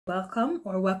Welcome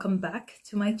or welcome back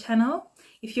to my channel.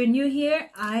 If you're new here,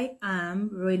 I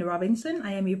am Rowena Robinson.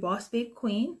 I am your boss babe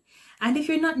queen. And if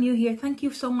you're not new here, thank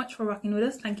you so much for rocking with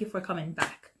us. Thank you for coming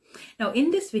back. Now in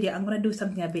this video, I'm going to do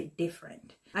something a bit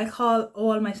different. I call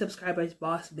all my subscribers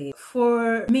boss babe.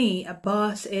 For me, a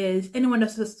boss is anyone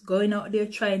that's just going out there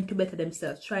trying to better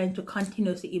themselves, trying to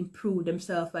continuously improve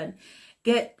themselves and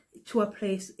get to a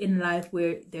place in life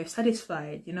where they're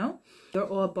satisfied, you know? You're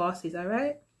all bosses, all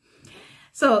right?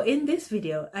 So in this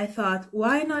video, I thought,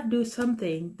 why not do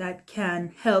something that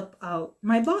can help out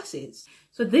my bosses?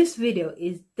 So this video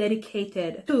is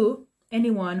dedicated to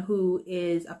anyone who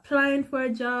is applying for a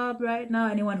job right now,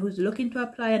 anyone who's looking to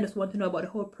apply and just want to know about the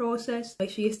whole process.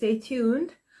 Make sure you stay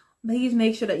tuned. Please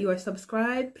make sure that you are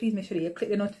subscribed. Please make sure that you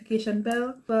click the notification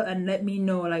bell and let me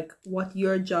know like what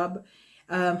your job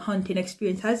hunting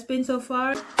experience has been so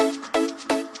far.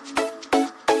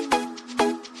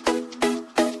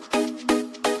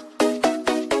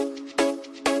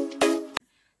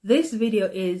 This video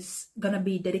is gonna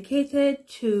be dedicated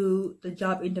to the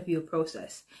job interview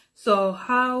process. So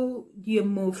how do you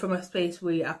move from a place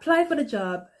where you apply for the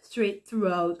job straight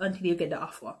throughout until you get the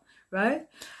offer, right?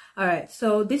 All right,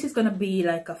 so this is gonna be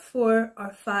like a 4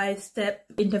 or 5 step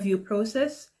interview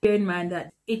process. Bear in mind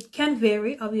that it can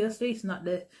vary, obviously, it's not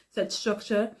the set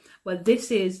structure, but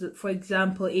this is, for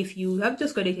example, if you have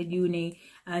just graduated uni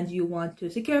and you want to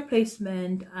secure a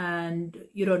placement and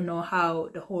you don't know how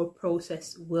the whole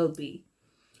process will be.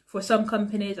 For some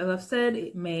companies, as I've said,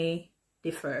 it may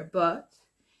differ, but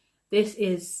this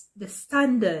is the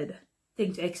standard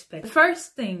thing to expect. The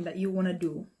first thing that you want to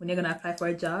do when you're going to apply for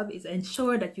a job is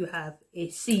ensure that you have a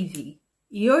CV.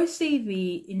 Your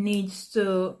CV needs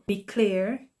to be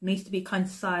clear, needs to be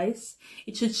concise.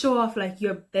 It should show off like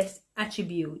your best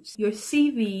attributes. Your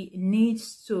CV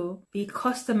needs to be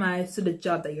customized to the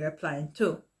job that you're applying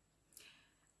to.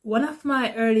 One of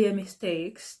my earlier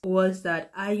mistakes was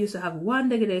that I used to have one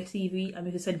regular CV and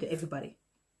we could send it to everybody.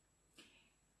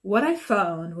 What I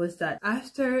found was that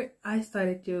after I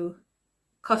started to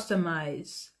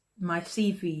customize my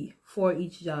CV for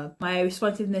each job, my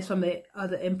responsiveness from the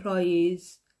other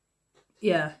employees,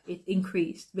 it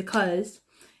increased because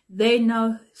they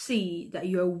now see that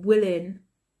you're willing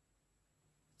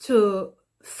to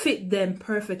fit them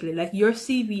perfectly. Like your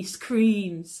CV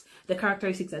screams the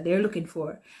characteristics that they're looking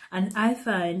for. And I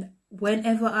find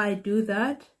whenever I do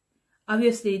that,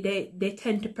 obviously they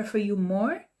tend to prefer you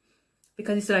more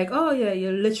because it's like, oh yeah,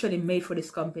 you're literally made for this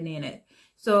company, innit?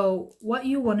 So what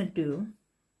you want to do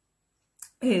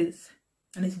is,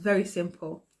 and it's very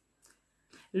simple,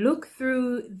 look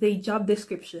through the job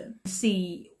description,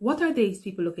 see what are these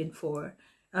people looking for,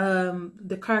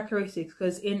 the characteristics,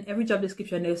 because in every job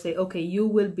description they'll say, okay, you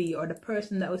will be, or the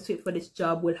person that was fit for this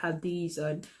job will have these,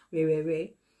 and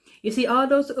you see all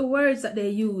those words that they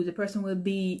use. The person will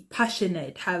be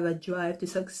passionate, have a drive to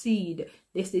succeed,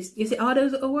 this, you see all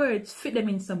those words, fit them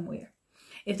in somewhere.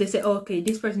 If they say, okay,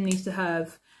 this person needs to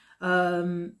have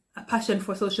a passion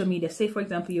for social media, say for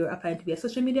example you're applying to be a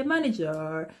social media manager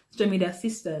or social media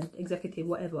assistant, executive,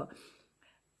 whatever,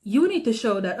 you need to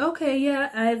show that, okay,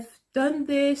 yeah, I've done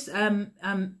this.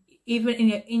 Even in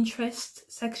your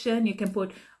interest section you can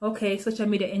put, okay, social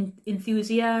media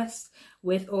enthusiast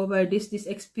with over this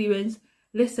experience.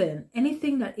 Listen,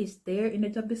 anything that is there in the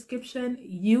job description,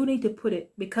 you need to put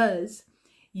it, because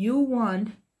you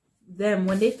want them,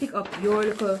 when they pick up your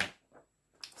little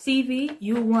CV,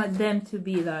 you want them to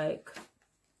be like,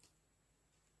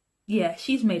 yeah,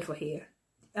 she's made for here.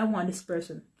 I want this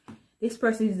person. This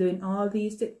person is doing all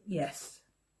these things. Yes,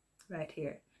 right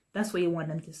here. That's what you want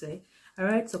them to say. All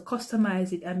right, so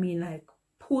customize it. I mean, like,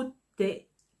 put the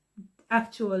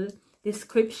actual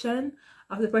description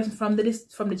of the person from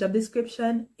the job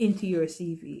description into your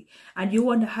CV, and you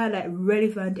want to highlight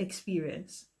relevant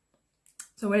experience.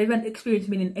 So relevant experience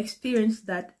meaning experience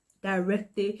that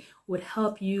directly would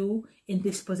help you in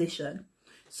this position.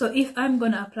 So if I'm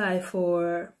going to apply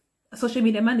for a social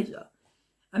media manager,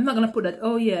 I'm not going to put that,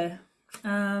 oh yeah,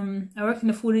 I worked in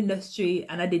the food industry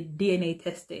and I did DNA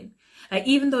testing. Like,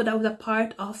 even though that was a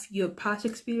part of your past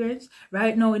experience,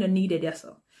 right now you don't need it.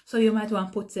 So you might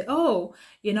want to put, say, oh,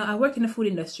 you know, I work in the food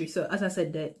industry. So as I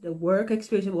said, the work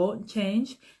experience won't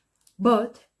change,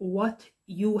 but what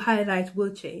you highlight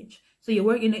will change. So you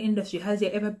work in the industry. Has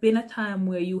there ever been a time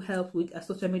where you helped with a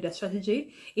social media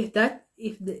strategy? If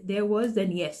there was,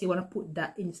 then yes, you want to put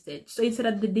that instead. So instead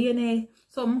of the DNA,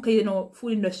 okay, you know,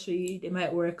 food industry, they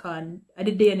might work on, I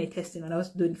did DNA testing when I was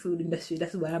doing food industry.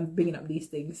 That's why I'm bringing up these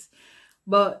things.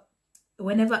 But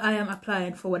whenever I am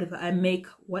applying for whatever, I make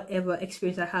whatever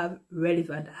experience I have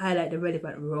relevant, highlight the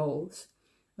relevant roles.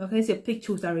 Okay, so pick,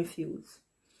 choose, and refuse.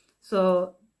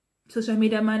 So social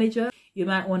media manager, you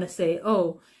might want to say,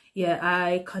 oh yeah,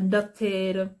 I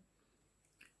conducted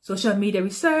social media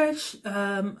research.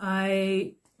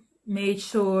 I made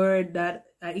sure that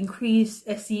I increased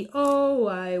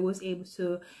SEO. I was able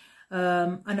to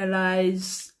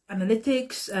analyze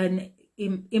analytics and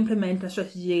implement a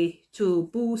strategy to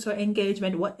boost our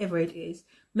engagement, whatever it is.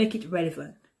 Make it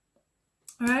relevant.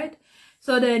 All right.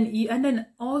 So then then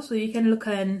also you can look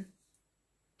at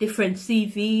different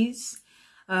CVs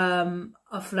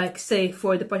of, like, say,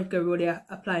 for the particular role they're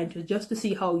applying to, just to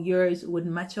see how yours would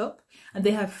match up. And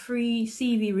they have free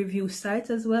CV review sites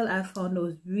as well. I found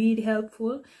those really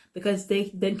helpful, because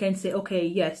they then can say, okay,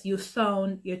 yes, your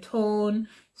tone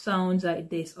sounds like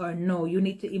this, or no, you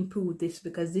need to improve this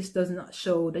because this does not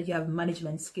show that you have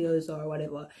management skills or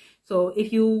whatever. So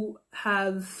if you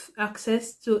have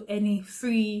access to any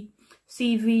free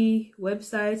CV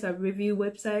websites or review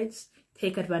websites,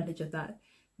 take advantage of that,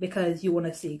 because you want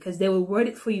to see, because they will word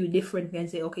it for you differently and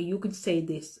say, okay, you could say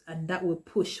this, and that will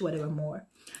push whatever more.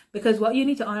 Because what you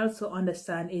need to also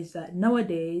understand is that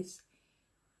nowadays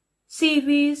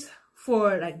CVs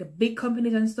for, like, the big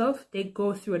companies and stuff, they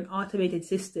go through an automated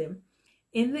system.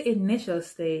 In the initial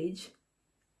stage,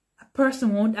 a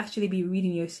person won't actually be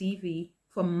reading your CV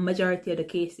for majority of the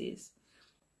cases.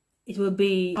 It will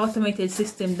be automated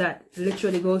system that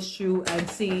literally goes through and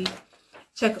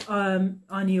check on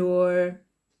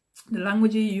the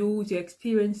language you use, your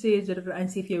experiences, and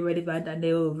see if you're relevant, and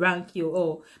they will rank you.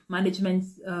 Oh, management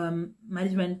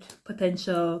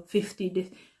potential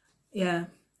 50. Yeah,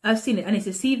 I've seen it, and it's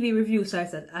a CV review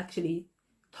site that actually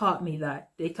taught me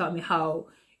that. They taught me how,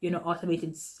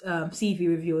 automated CV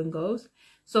reviewing goes.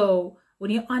 So when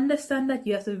you understand that,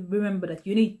 you have to remember that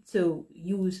you need to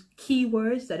use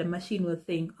keywords that the machine will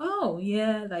think, oh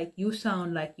yeah, like, you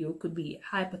sound like you could be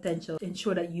high potential.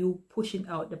 Ensure that you pushing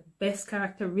out the best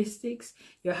characteristics.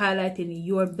 You're highlighting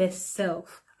your best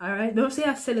self. All right, don't say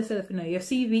I sell yourself. Your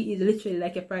CV is literally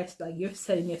like a price tag. You're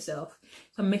selling yourself.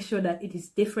 So make sure that it is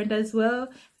different as well,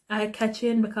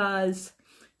 eye-catching, because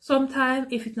sometimes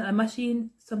if it's not a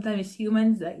machine, sometimes it's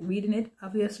humans like reading it,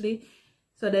 obviously.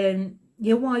 So then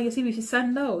you want your CV to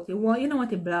stand out. You don't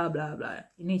want it blah blah blah. It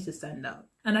needs to stand out.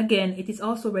 And again, it is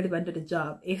also relevant to the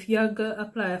job. If you're gonna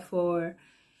apply for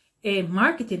a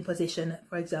marketing position,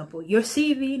 for example, your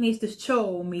CV needs to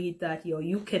show me that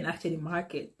you can actually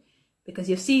market, because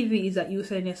your CV is that you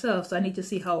selling yourself. So I need to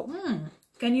see how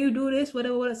can you do this,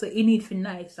 whatever. So it needs to be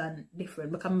nice and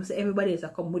different, because everybody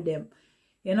else come with them,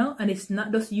 and it's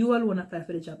not just you alone apply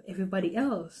for the job, everybody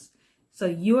else. So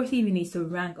your CV needs to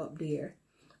rank up there.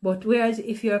 But whereas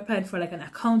if you're applying for, like, an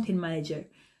accounting manager,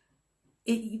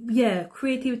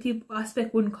 creativity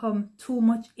aspect wouldn't come too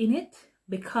much in it,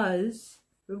 because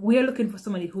we're looking for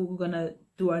somebody who's gonna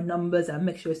do our numbers and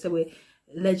make sure so we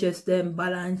ledgers them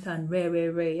balance and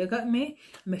you got me?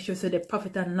 Make sure so the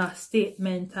profit and loss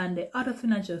statement and the other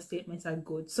financial statements are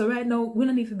good. So right now we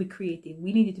don't need to be creative.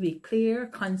 We need it to be clear,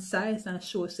 concise, and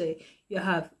show say you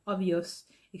have obvious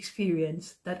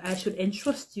experience that I should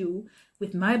entrust you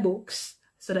with my books,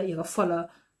 so that you can follow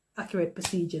accurate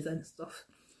procedures and stuff.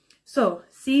 So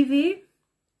CV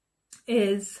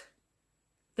is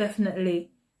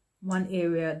definitely one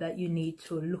area that you need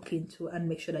to look into and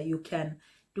make sure that you can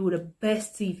do the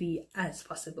best CV as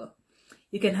possible.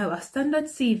 You can have a standard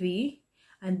CV,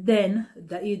 and then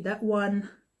that one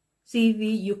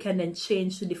CV you can then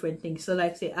change to different things. So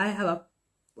like, say I have a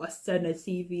standard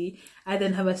CV. I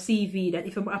then have a CV that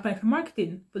if I'm applying for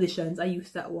marketing positions, I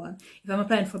use that one. If I'm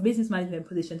applying for business management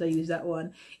positions, I use that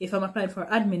one. If I'm applying for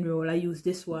admin role, I use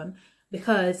this one,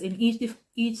 because in each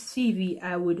CV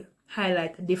I would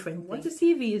highlight a different thing. Once the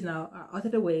CV is now out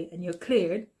of the way and you're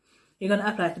cleared, you're going to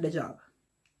apply to the job.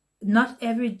 Not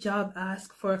every job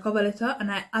asks for a cover letter,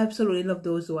 and I absolutely love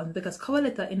those ones, because cover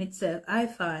letter in itself, I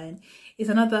find, is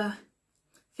another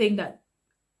thing that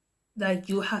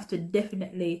you have to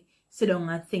definitely sit down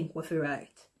and think what you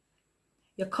write.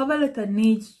 Your cover letter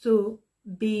needs to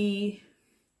be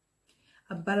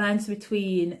a balance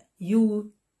between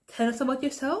you telling us about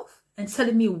yourself and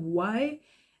telling me why,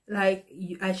 like,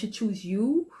 I should choose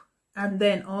you, and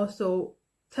then also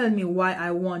telling me why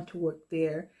I want to work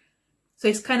there. So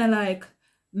it's kind of like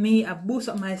me, I boost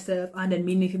up myself, and then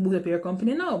me need to boost up your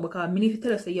company. No, because me need to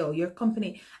tell us, yo, your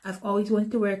company, I've always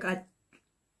wanted to work at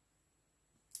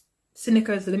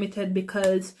Snickers Limited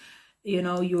because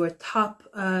you're top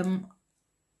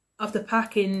of the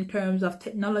pack in terms of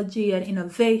technology and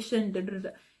innovation.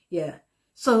 Yeah,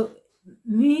 so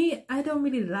me, I don't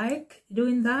really like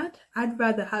doing that. I'd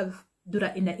rather do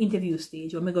that in the interview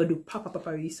stage when we go do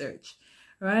proper research.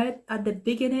 Right at the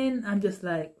beginning, I'm just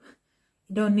like,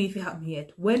 don't know if it happened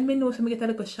yet. When me know somebody get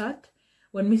a little shot,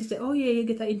 when me say, oh yeah, you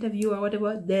get an interview or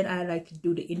whatever, then I like to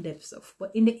do the in-depth stuff.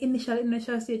 But in the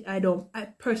initial stage, I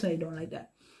personally don't like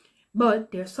that.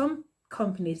 But there are some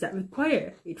companies that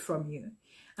require it from you.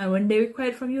 And when they require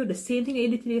it from you, the same thing you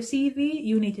did to your CV,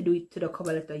 you need to do it to the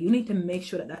cover letter. You need to make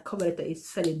sure that that cover letter is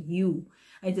selling you.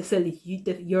 And to sell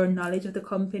your knowledge of the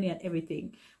company and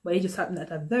everything. But it just happened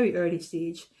at a very early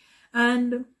stage.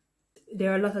 And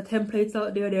there are a lot of templates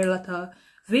out there. There are a lot of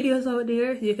videos out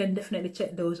there. You can definitely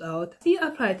check those out. If you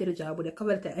apply to the job with a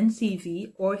cover letter and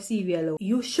CV or CV alone,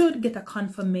 you should get a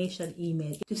confirmation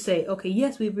email to say, okay,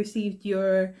 yes, we've received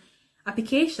your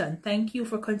application. Thank you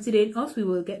for considering us. We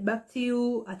will get back to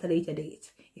you at a later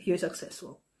date if you're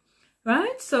successful.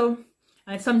 Right? So,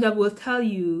 and some job will tell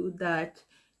you that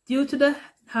due to the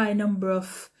high number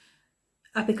of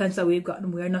applicants that we've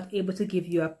gotten, we are not able to give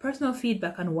you a personal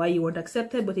feedback on why you weren't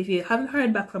accepted. But if you haven't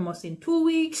heard back from us in 2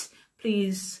 weeks,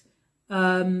 please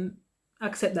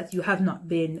accept that you have not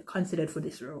been considered for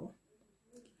this role.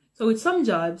 So with some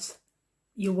jobs,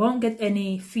 you won't get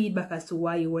any feedback as to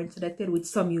why you weren't selected. With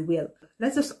some, you will.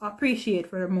 Let's just appreciate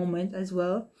for a moment as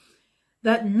well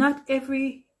that not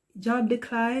every job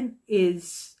decline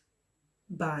is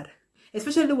bad.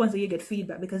 Especially the ones that you get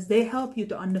feedback, because they help you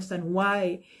to understand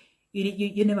why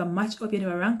you never match up, you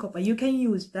never rank up. And you can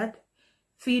use that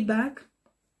feedback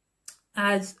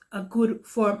as a good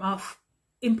form of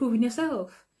improving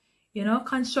yourself. You know,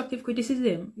 constructive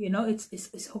criticism, you know,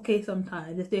 it's okay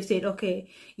sometimes. If they say, okay,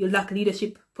 you lack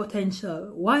leadership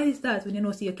potential. Why is that when you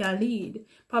know, so you can lead?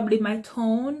 Probably my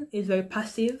tone is very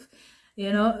passive,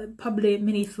 you know, probably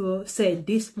me need to say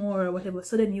this more or whatever.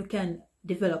 So then you can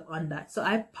develop on that. So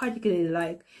I particularly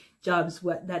like jobs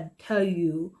that tell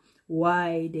you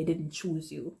why they didn't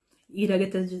choose you. Either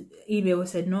get an email that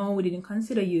said, no, we didn't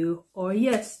consider you, or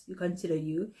yes, you consider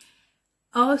you.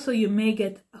 Also, you may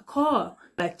get a call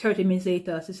like 30 minutes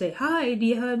later to say, hi, do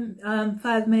you have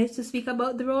 5 minutes to speak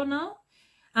about the role now?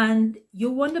 And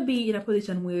you want to be in a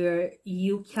position where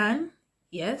you can,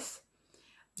 yes,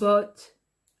 but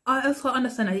I also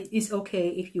understand that it's okay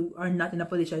if you are not in a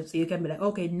position, so you can be like,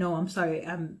 okay, no, I'm sorry,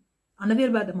 I'm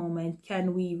unavailable at the moment.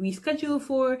 Can we reschedule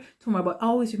for tomorrow? But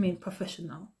always remain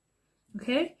professional,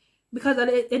 okay? Because at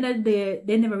the end of the day,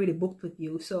 they never really booked with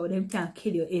you, so they can't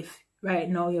kill you if right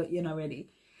now you're not ready.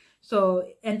 So,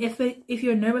 and if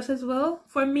you're nervous as well,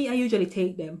 for me, I usually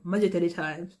take them majority of the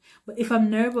times. But if I'm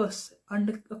nervous, on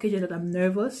the occasion that I'm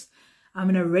nervous,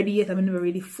 I'm not ready yet, I'm never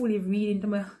really fully read into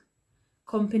my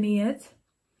company yet,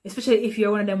 especially if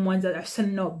you're one of them ones that are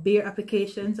sending out bare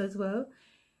applications as well,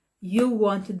 you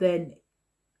want to do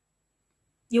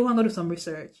some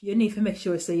research. You need to make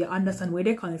sure so you understand where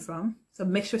they're coming from. So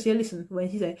make sure you listen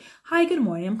when she say, hi, good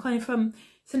morning, I'm calling from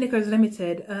Syndicators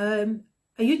Limited.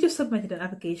 Are you just submitted an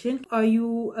application? Are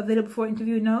you available for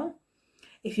interview now?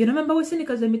 If you're not a member with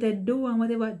Syndicators Limited,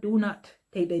 do not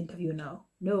take the interview now.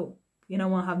 No, you don't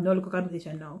want to have no local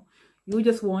conversation now. You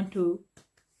just want to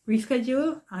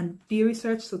reschedule and do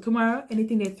research. So tomorrow,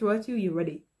 anything they throw at you, you're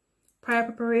ready. Prior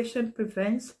preparation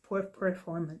prevents poor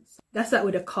performance. That's that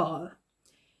with a call.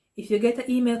 If you get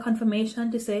an email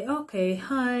confirmation to say, okay,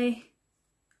 hi,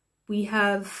 we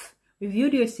have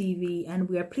reviewed your CV and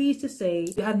we are pleased to say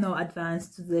you have now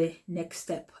advanced to the next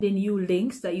step. The new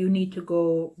links that you need to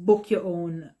go book your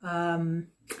own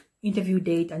interview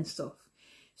date and stuff.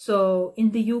 So in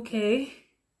the UK,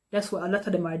 that's what a lot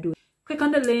of them are doing. Click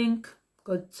on the link,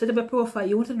 go set up a profile.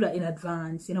 You want to do that in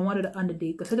advance. You don't want to do that on the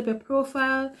day. Go set up a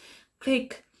profile,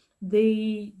 click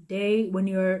the day when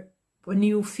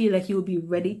you feel like you'll be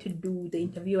ready to do the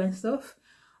interview and stuff.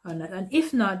 And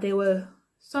if not, they will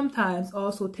sometimes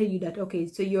also tell you that, okay,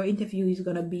 so your interview is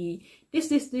gonna be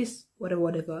this,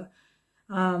 whatever,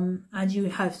 and you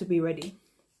have to be ready.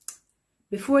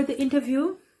 Before the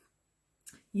interview,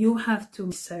 you have to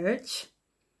research.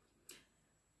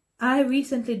 I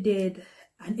recently did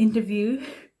an interview,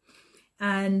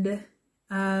 and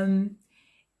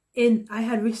I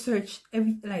had researched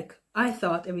I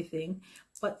thought everything,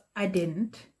 but I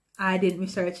didn't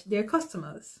research their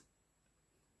customers.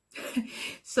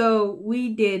 So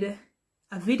we did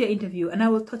a video interview, and I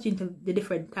will touch into the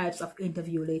different types of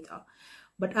interview later.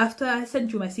 But after I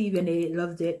sent through my CV and they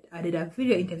loved it, I did a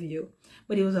video interview,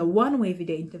 but it was a one-way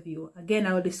video interview. Again,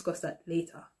 I will discuss that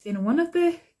later. In one of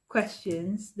the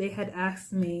questions, they had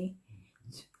asked me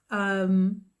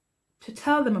to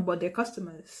tell them about their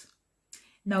customers.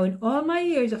 Now, in all my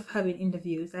years of having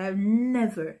interviews,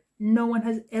 no one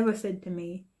has ever said to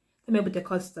me, tell me about the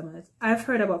customers. I've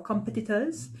heard about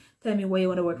competitors. Tell me why you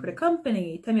want to work for the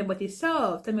company. Tell me about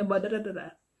yourself. Tell me about da-da-da-da.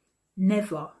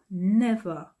 Never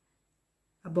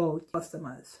about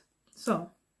customers.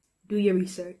 So do your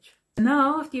research.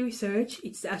 Now after your research,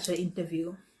 it's the actual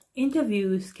interview.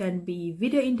 Interviews can be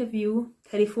video interview,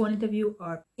 telephone interview,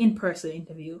 or in-person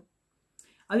interview.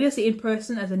 Obviously, in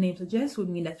person, as the name suggests, would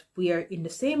mean that we are in the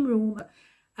same room.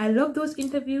 I love those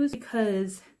interviews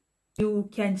because you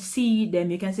can see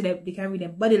them, you can see them, you can read their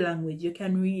body language, you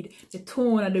can read the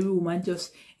tone of the room, and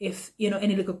just if you know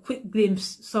any little quick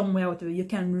glimpse somewhere, whatever, you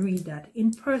can read that.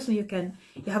 In person, you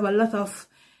have a lot of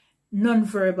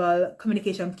non-verbal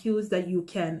communication cues that you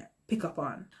can pick up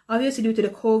on. Obviously, due to the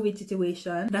COVID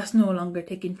situation, that's no longer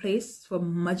taking place for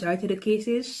majority of the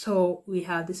cases, so we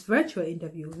have this virtual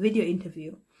interview, video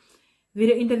interview.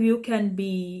 Video interview can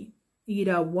be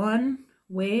either one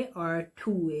way or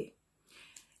two way.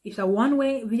 It's a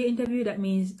one-way video interview. That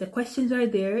means the questions are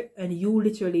there and you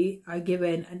literally are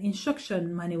given an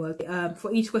instruction manual.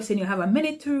 For each question, you have a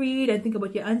minute to read and think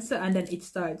about your answer, and then it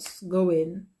starts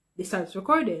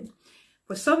recording.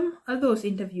 For some of those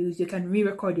interviews, you can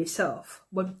re-record yourself,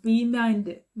 but be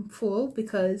mindful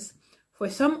because for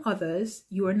some others,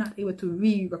 you are not able to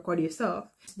re-record yourself.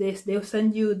 They'll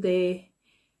send you the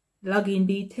login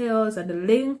details and the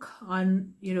link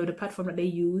on the platform that they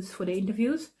use for the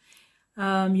interviews.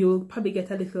 You'll probably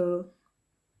get a little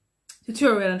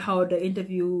tutorial on how the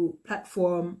interview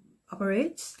platform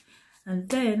operates, and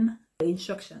then the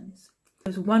instructions.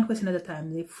 There's one question at a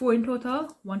time. There's 4 in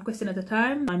total, one question at a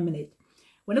time, 1 minute.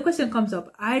 When the question comes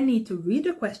up, I need to read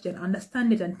the question,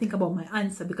 understand it, and think about my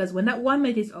answer, because when that 1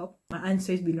 minute is up, my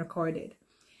answer is being recorded.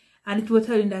 And it will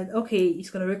tell you that, okay, it's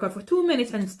going to record for 2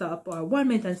 minutes and stop, or 1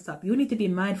 minute and stop. You need to be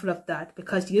mindful of that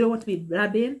because you don't want to be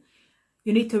blabbing.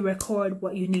 You need to record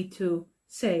what you need to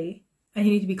say, and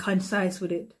you need to be concise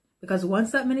with it. Because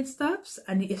once that minute stops,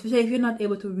 and especially if you're not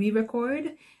able to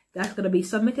re-record, that's going to be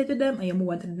submitted to them and you move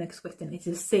on to the next question. It's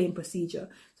the same procedure.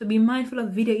 So be mindful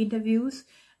of video interviews.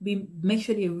 Make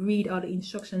sure you read all the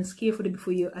instructions carefully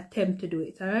before you attempt to do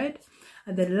it, alright?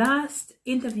 And the last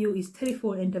interview is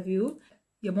telephone interview.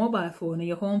 Your mobile phone or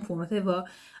your home phone, whatever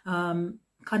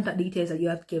contact details that you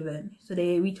have given. So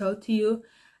they reach out to you,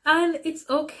 and it's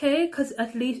okay because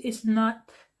at least it's not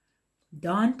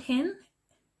daunting.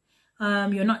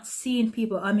 You're not seeing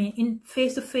people. I mean, in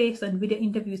face-to-face and video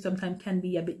interviews sometimes can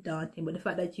be a bit daunting, but the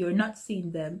fact that you're not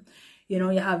seeing them, you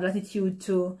have latitude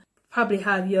to probably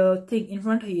have your thing in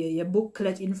front of you, your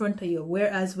booklet in front of you,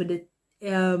 whereas with the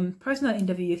personal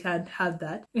interview you can't have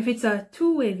that. If it's a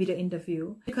two-way video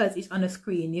interview, because it's on a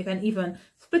screen, you can even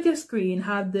split your screen,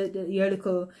 have your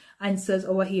little answers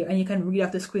over here, and you can read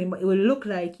off the screen, but it will look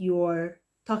like you're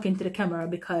talking to the camera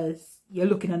because you're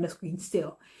looking on the screen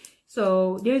still.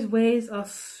 So there's ways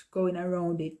of going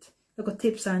around it. Look at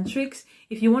tips and tricks.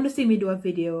 If you want to see me do a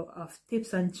video of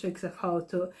tips and tricks of how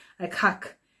to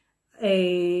hack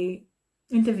a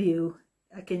interview,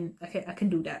 I can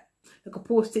do that. Like a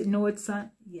post-it notes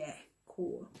on. Yeah,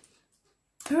 cool.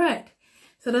 All right,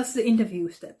 so that's the interview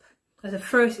step. That's the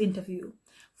first interview.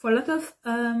 For a lot of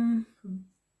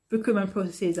recruitment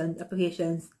processes and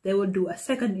applications, they will do a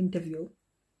second interview.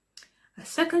 A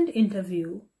second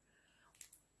interview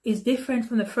is different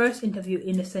from the first interview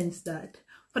in the sense that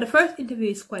for the first interview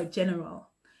it's quite general.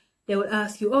 They will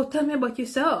ask you, oh, tell me about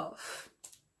yourself.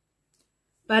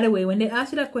 By the way, when they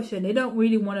ask you that question, they don't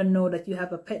really want to know that you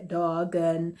have a pet dog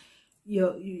and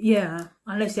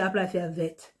unless you apply for a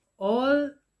vet.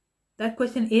 All that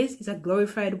question is a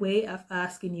glorified way of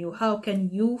asking you, how can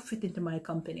you fit into my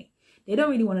company? They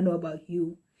don't really want to know about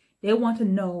you. They want to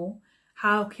know,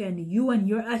 how can you and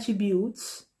your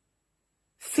attributes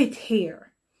fit here?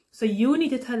 So you need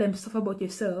to tell them stuff about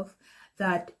yourself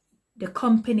that the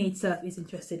company itself is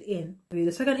interested in.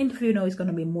 The second interview now is going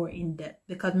to be more in-depth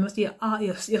because mostly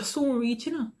you're soon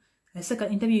reaching. The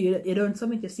second interview, you don't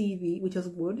submit your CV, which was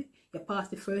good. You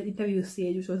passed the first interview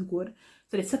stage, which was good.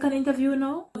 So the second interview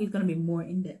now is going to be more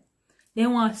in-depth. They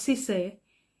want to say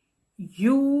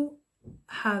you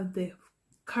have the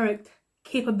correct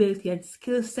capability and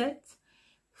skill set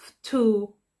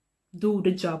to do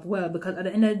the job well, because at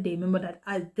the end of the day, remember that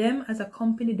as a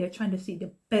company, they're trying to see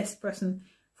the best person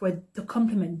to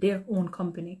complement their own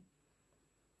company.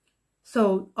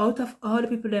 So out of all the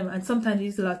people them, and sometimes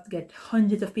it's a lot to get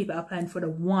hundreds of people applying for the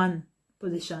one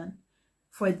position,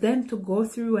 for them to go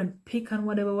through and pick on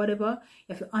whatever,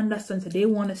 you have to understand that they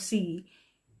want to see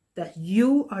that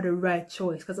you are the right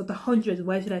choice. Because of the hundreds,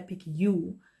 why should I pick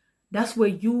you? That's where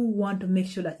you want to make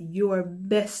sure that your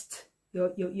best,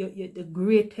 the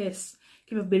greatest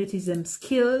capabilities and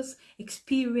skills,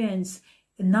 experience,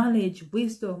 knowledge,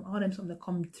 wisdom, all them something that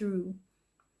come through.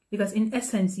 Because in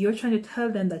essence, you're trying to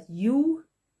tell them that you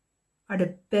are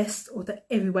the best out of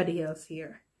everybody else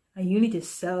here. And you need to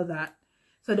sell that.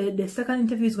 So the second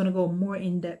interview is going to go more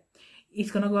in depth. It's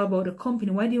going to go about the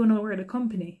company. Why do you want to work at the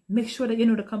company? Make sure that you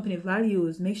know the company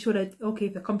values. Make sure that, okay,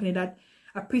 if a company that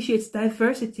appreciates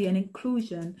diversity and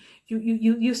inclusion,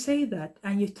 you say that,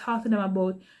 and you talk to them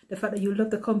about the fact that you love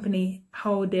the company,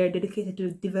 how they're dedicated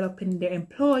to developing their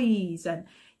employees, and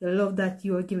you love that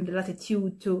you're given the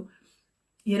latitude to,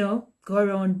 you know, go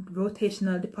around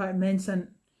rotational departments, and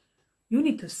you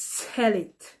need to sell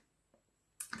it.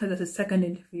 So that's the second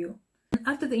interview.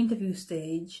 After the interview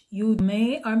stage, you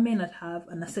may or may not have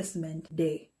an assessment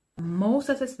day. Most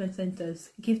assessment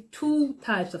centers give two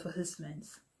types of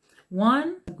assessments.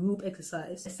 One, a group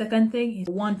exercise. The second thing is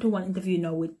a one-to-one interview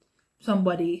now with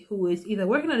somebody who is either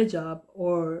working at a job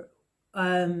or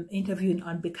interviewing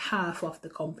on behalf of the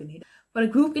company. For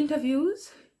the group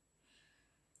interviews,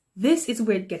 this is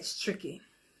where it gets tricky,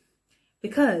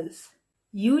 because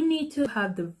you need to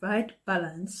have the right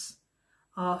balance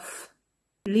of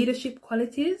leadership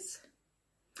qualities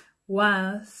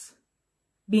whilst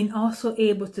being also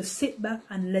able to sit back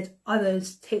and let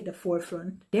others take the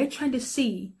forefront. They're trying to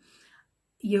see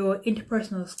your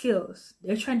interpersonal skills.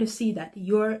 They're trying to see that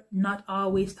you're not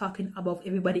always talking above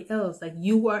everybody else. Like,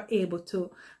 you are able to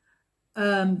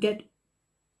get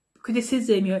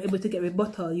criticism, you're able to get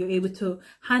rebuttal, you're able to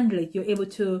handle it, you're able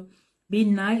to be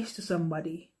nice to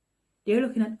somebody. They're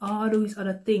looking at all those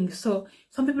other things. So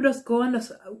some people just go and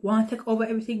just want to take over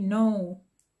everything. No.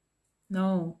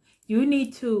 You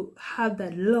need to have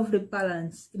that lovely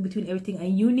balance in between everything,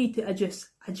 and you need to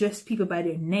address people by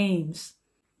their names.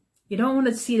 You don't want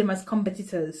to see them as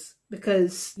competitors,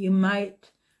 because you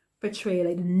might portray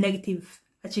like the negative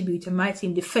attribute. You might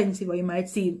seem defensive, or you might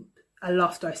seem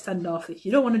aloft or standoffish.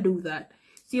 You don't want to do that.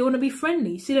 So you want to be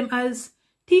friendly. See them as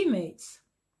teammates,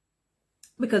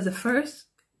 because the first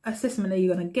assessment that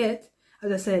you're going to get,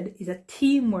 as I said, is a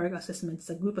teamwork assessment. It's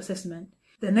a group assessment.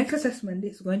 The next assessment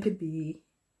is going to be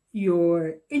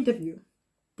your interview,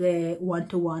 the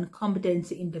one-to-one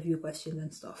competency interview questions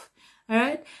and stuff. All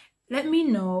right, let me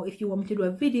know if you want me to do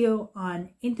a video on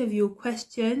interview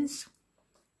questions,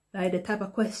 like the type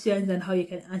of questions and how you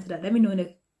can answer that. Let me know in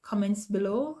the comments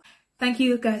below. Thank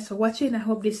you guys for watching. I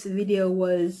hope this video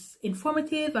was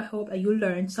informative. I hope that you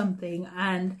learned something,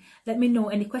 and let me know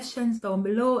any questions down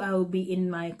below. I will be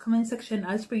in my comment section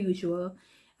as per usual,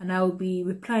 and I will be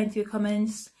replying to your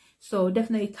comments. So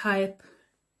definitely type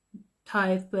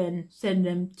and send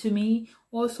them to me.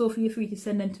 Also feel free to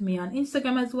send them to me on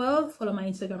Instagram as well. Follow my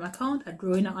Instagram account at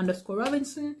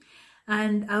Rowena_Robinson,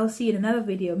 and I'll see you in another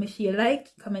video. Make sure you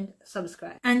like, comment,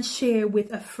 subscribe, and share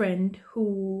with a friend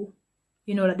who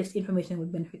you know that this information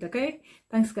would benefit. Okay,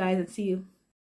 thanks guys, and see you.